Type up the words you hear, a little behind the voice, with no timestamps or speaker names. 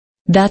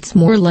That's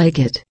more like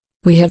it.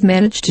 We have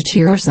managed to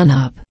cheer our son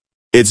up.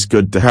 It's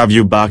good to have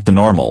you back to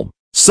normal,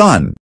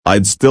 son.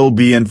 I'd still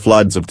be in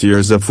floods of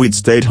tears if we'd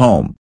stayed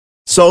home.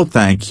 So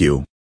thank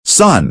you,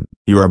 son.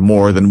 You are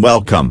more than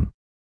welcome.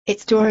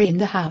 It's Dory in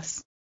the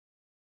house.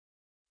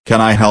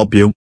 Can I help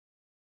you?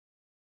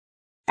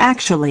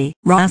 Actually,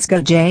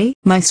 Roscoe J.,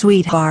 my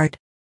sweetheart.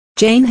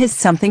 Jane has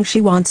something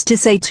she wants to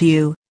say to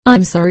you.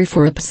 I'm sorry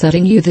for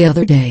upsetting you the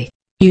other day.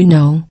 You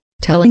know,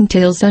 telling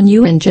tales on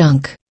you and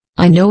junk.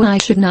 I know I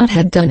should not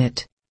have done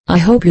it. I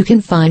hope you can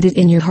find it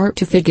in your heart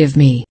to forgive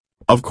me.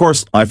 Of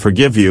course I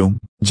forgive you,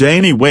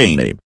 Janie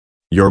Waney.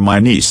 You're my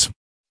niece.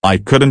 I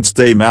couldn't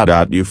stay mad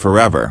at you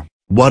forever.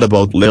 What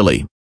about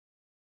Lily?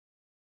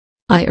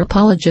 I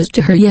apologized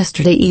to her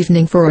yesterday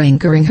evening for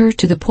angering her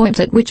to the point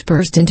at which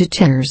burst into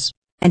tears.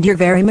 And you're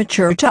very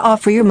mature to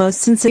offer your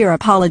most sincere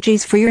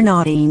apologies for your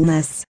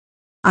naughtiness.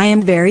 I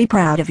am very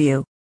proud of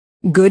you.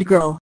 Good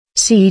girl.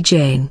 See,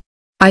 Jane.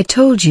 I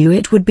told you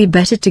it would be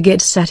better to get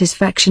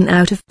satisfaction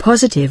out of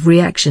positive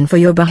reaction for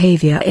your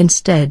behavior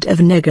instead of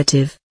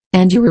negative.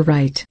 And you were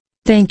right.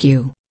 Thank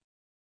you.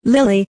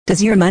 Lily,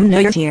 does your mum know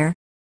you're here?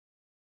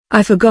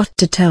 I forgot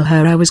to tell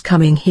her I was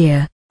coming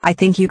here. I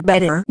think you'd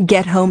better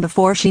get home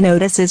before she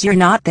notices you're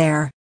not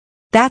there.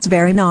 That's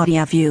very naughty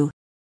of you.